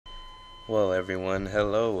Well, everyone,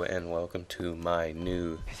 hello and welcome to my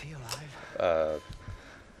new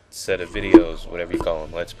set of videos, whatever you call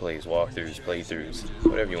them, let's plays, walkthroughs, playthroughs,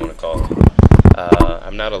 whatever you want to call them.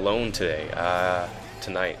 I'm not alone today.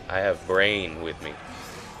 Tonight I have Brayn with me.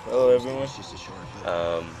 Hello, everyone.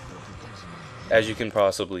 As you can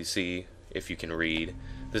possibly see, if you can read,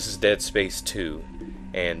 this is Dead Space 2,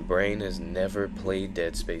 and Brayn has never played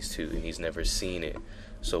Dead Space 2, and he's never seen it.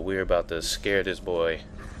 So we're about to scare this boy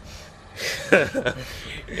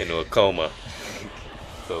into a coma.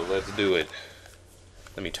 So let's do it.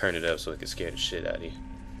 Let me turn it up so it can scare the shit out of you.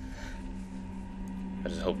 I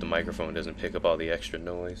just hope the microphone doesn't pick up all the extra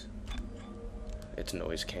noise. It's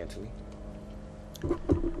noise canceling.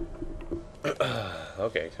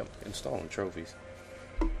 Okay, come installing trophies.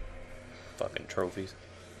 Fucking trophies.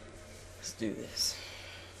 Let's do this.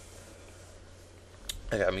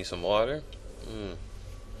 I got me some water.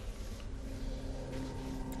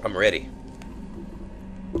 I'm ready.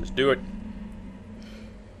 Let's do it.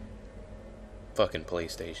 Fucking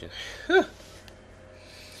PlayStation.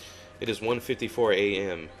 It is 1:54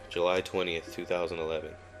 a.m. July 20th, 2011.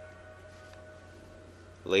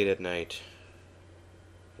 Late at night.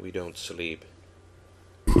 We don't sleep.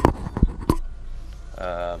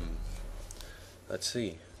 Let's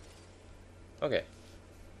see. Okay.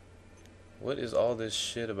 What is all this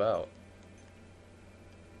shit about?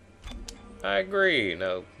 I agree.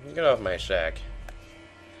 No, get off my shack.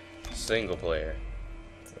 Single player.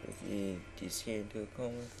 If you just get into a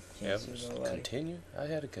coma, Yep. Continue? I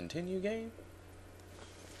had a continue game?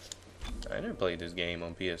 I never played this game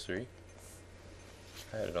on PS3.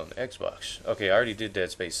 I had it on the Xbox. Okay, I already did Dead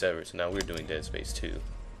Space Severed, so now we're doing Dead Space 2.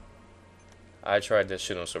 I tried that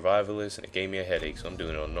shit on Survivalist, and it gave me a headache, so I'm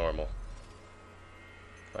doing it on normal.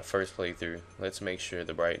 My first playthrough. Let's make sure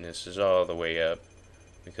the brightness is all the way up,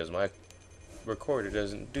 because my recorder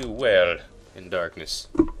doesn't do well in darkness.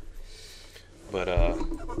 But,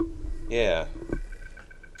 yeah.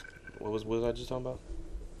 What was I just talking about?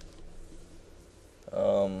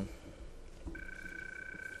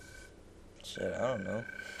 Shit, I don't know.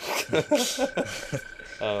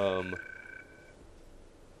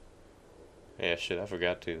 Yeah, shit, I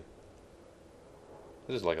forgot to.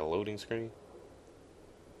 This is like a loading screen.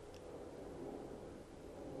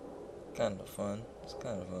 Kind of fun. It's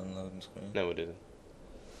kind of a fun loading screen. No, it isn't.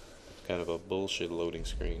 It's kind of a bullshit loading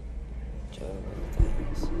screen.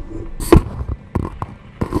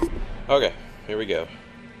 Okay, here we go.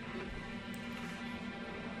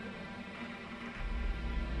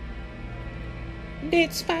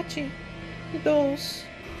 Despache dos.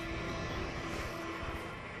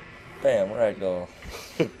 Bam, right go.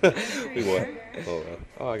 We what?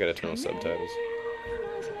 Oh, I gotta turn on subtitles.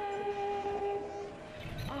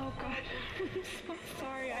 Oh God, I'm so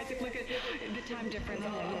sorry, Isaac. Look at the time difference.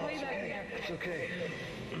 I'll play that. It's okay.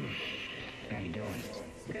 How you doing?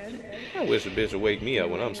 Good. I wish a bitch would wake me up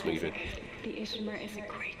when I'm sleeping. The Ishimar is a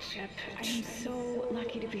great ship. I am so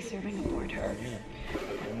lucky to be serving aboard her.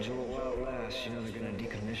 Enjoy a while it lasts. You know they're gonna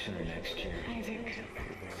decommission her next year. Isaac,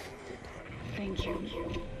 thank you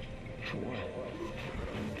For what?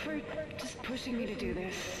 for just pushing me to do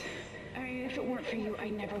this. I mean, if it weren't for you, I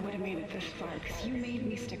never would have made it this far, because you made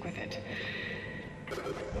me stick with it.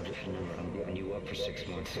 Well, just remember, I'm giving you up for 6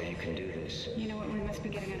 months so you can do this. You know what? We must be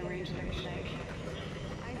getting on a range there, Isaac.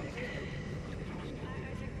 Isaac,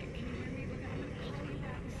 can you hear me? Look, I'm calling you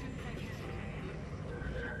back as soon as I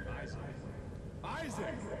can.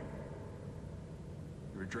 Isaac!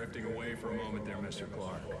 You were drifting away for a moment there, Mr.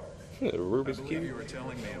 Clark. A Rubik's I believe you Cube were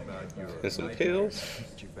telling me about your and some nightmare pills.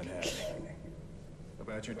 that you've been having.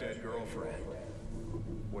 About your dead girlfriend.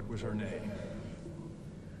 What was her name?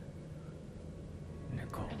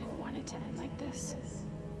 Nicole. I didn't want it to end like this.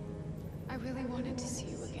 I really wanted to see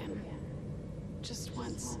you again. Just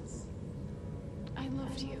once. I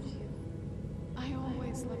loved you. I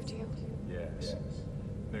always loved you. Yes.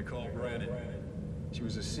 Nicole Brennan. She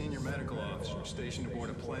was a senior medical officer stationed aboard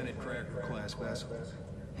a Planet Cracker-class vessel.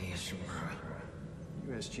 Hey, Ishimura.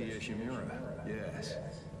 USG Ishimura, yes.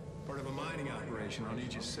 Part of a mining operation on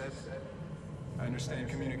Aegis 7. I understand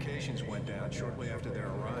communications went down shortly after their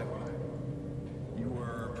arrival. You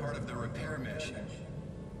were part of the repair mission.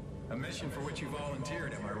 A mission for which you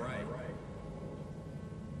volunteered, am I right?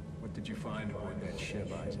 What did you find aboard that ship,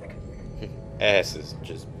 Isaac? Asses,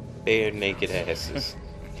 just bare naked asses.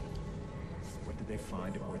 What did they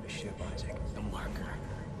find aboard the ship, Isaac? The marker.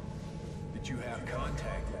 Did you have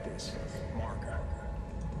contact with this marker?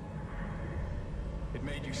 It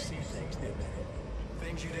made you see things, didn't it?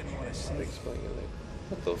 Things you didn't want to see. Explain it.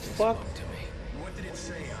 What the fuck? Spoke to me. What did it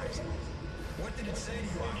say, Isaac? What did it say to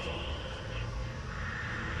you, Isaac?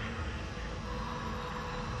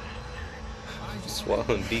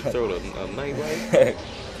 Swallowing deep throat a nightlight.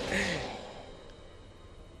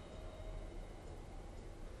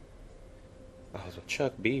 Oh, it's a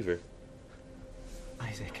Chuck Beaver.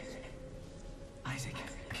 Isaac. Isaac,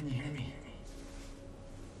 can you hear me?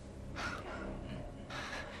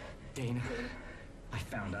 Dana, I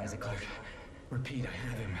found Isaac Clarke. Repeat, I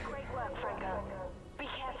have him. Great work, Franco. Be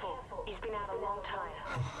careful. He's been out a long time.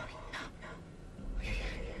 Okay.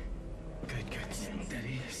 Good, good.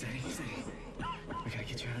 Steady, steady, steady. We gotta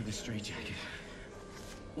get you out of this straitjacket.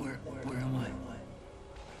 Where am I?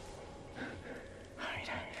 Alright,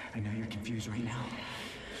 I know you're confused right now.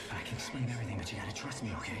 I can explain everything, but you gotta trust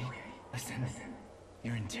me, okay? Listen,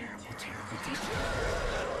 you're in terrible, terrible danger.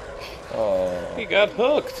 Oh, He got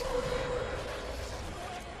hooked.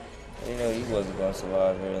 you know he wasn't gonna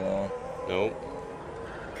survive very long. Nope.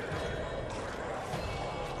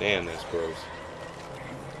 Damn, that's gross.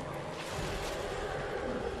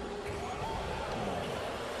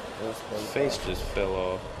 His face just fell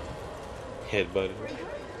off. Headbutted.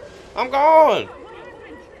 I'm gone!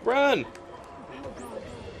 Run!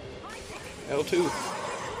 L2.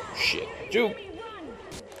 Shit. Juke!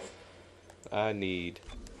 I need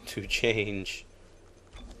to change.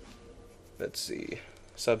 Let's see.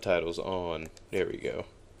 Subtitles on. There we go.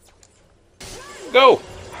 Go!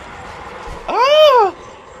 Ah!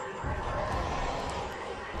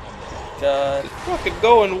 God. It's fucking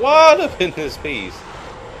going wild up in this piece.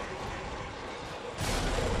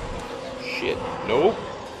 Shit. Nope.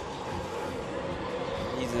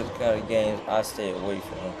 These are the kind of games I stay away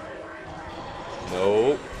from.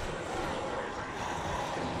 Nope.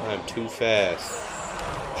 I'm too fast.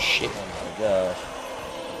 Shit. Oh my gosh.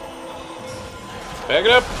 Back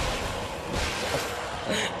it up.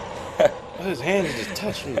 Oh, his hand is just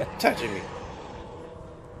touching me.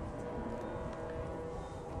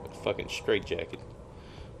 Fucking straitjacket.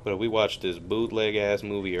 But we watched this bootleg ass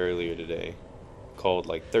movie earlier today called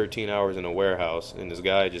like 13 Hours in a Warehouse, and this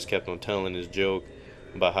guy just kept on telling his joke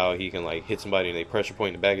about how he can like hit somebody and they pressure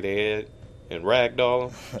point in the back of their head and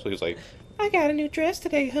ragdoll them. So he was like, I got a new dress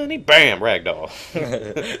today, honey. Bam, ragdoll. So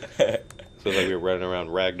it's like we were running around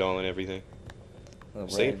ragdolling everything.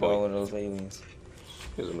 Save point. All of those aliens.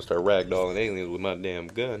 Because I'm gonna start ragdolling aliens with my damn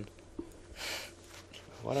gun.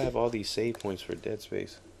 Why do I have all these save points for Dead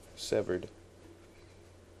Space? Severed.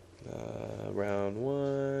 Round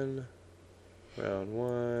one.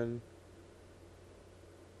 1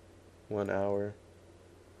 hour.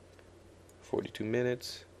 42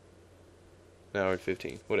 minutes. An hour and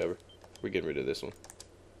 15. Whatever. We're getting rid of this one.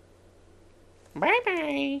 Bye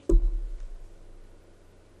bye.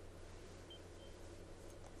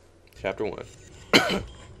 Chapter 1.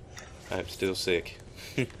 I'm still sick.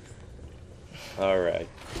 Alright.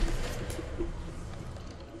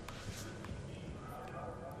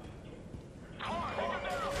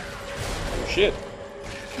 Oh shit.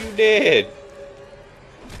 You dead.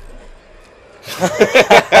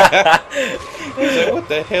 He's like, what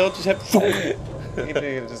the hell just happened? You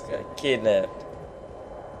nigga just got kidnapped.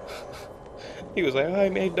 He was like,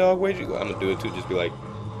 alright, man, dog, where'd you go? I'm gonna do it too, just be like,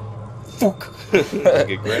 fuck. Just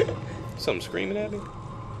get grabbed. Something screaming at me?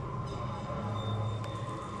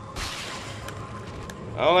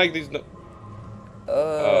 I don't like these.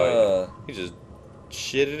 Oh, yeah. He just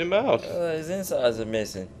shitted him out. His insides are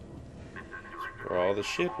missing. Where all the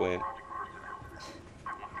shit went.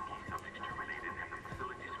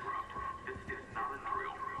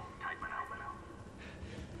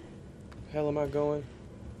 Hell am I going?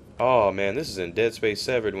 Oh man, this is in Dead Space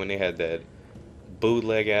Severed when they had that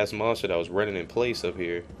bootleg ass monster that was running in place up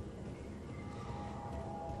here.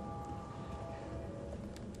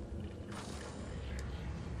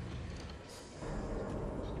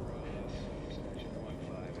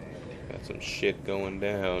 Got some shit going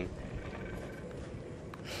down.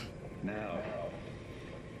 Now.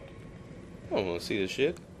 I don't want to see this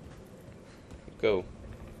shit. Go.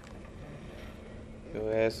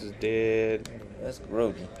 Your ass is dead. That's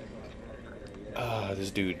groggy. Ah, this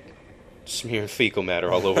dude smearing fecal matter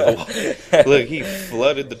all over the wall. Look, he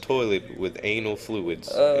flooded the toilet with anal fluids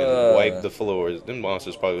and wiped the floors. Them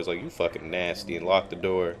monsters probably was like, you fucking nasty, and locked the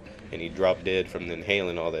door, and he dropped dead from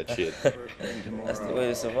inhaling all that shit. That's the way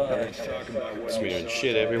to survive. Smearing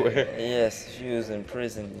shit everywhere. Yes, if you was in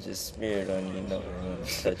prison and just smeared on you, no one would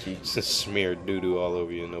touch you. Just smeared doo-doo all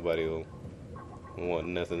over you, nobody will want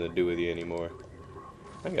nothing to do with you anymore.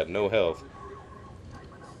 I got no health.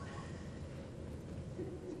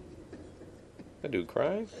 That dude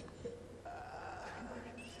crying?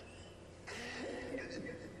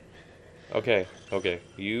 Okay, okay.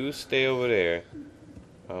 You stay over there.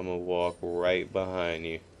 I'm gonna walk right behind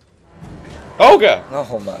you. Oh god!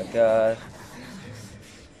 Oh my god.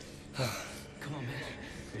 Come on, man.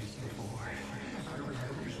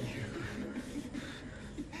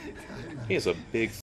 He has a big